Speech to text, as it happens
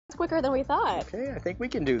It's quicker than we thought. Okay, I think we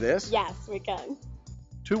can do this. Yes, we can.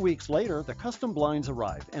 2 weeks later, the custom blinds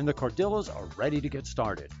arrive and the Cordillas are ready to get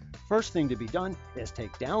started. First thing to be done is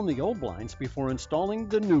take down the old blinds before installing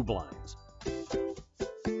the new blinds.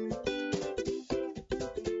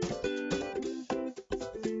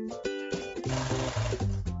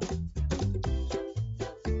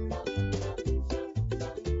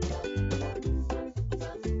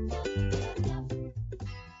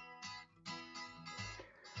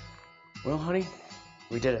 Well, honey,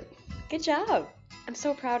 we did it. Good job. I'm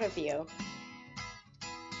so proud of you.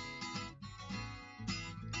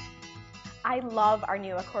 I love our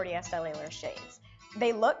new Accordia cellular shades.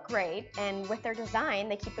 They look great, and with their design,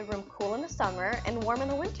 they keep the room cool in the summer and warm in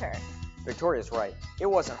the winter. Victoria's right. It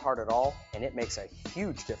wasn't hard at all, and it makes a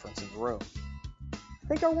huge difference in the room. I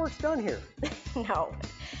think our work's done here. No,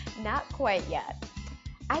 not quite yet.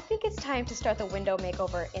 I think it's time to start the window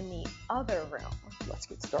makeover in the other room. Let's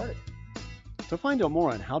get started. To find out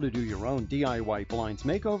more on how to do your own DIY blinds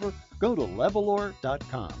makeover, go to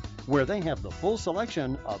levelor.com, where they have the full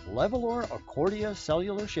selection of Levelor Accordia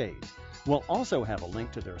cellular shades. We'll also have a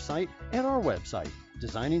link to their site at our website,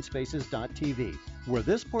 designingspaces.tv, where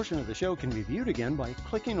this portion of the show can be viewed again by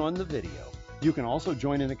clicking on the video. You can also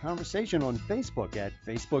join in the conversation on Facebook at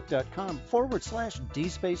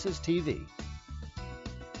facebook.com/DSpacesTV.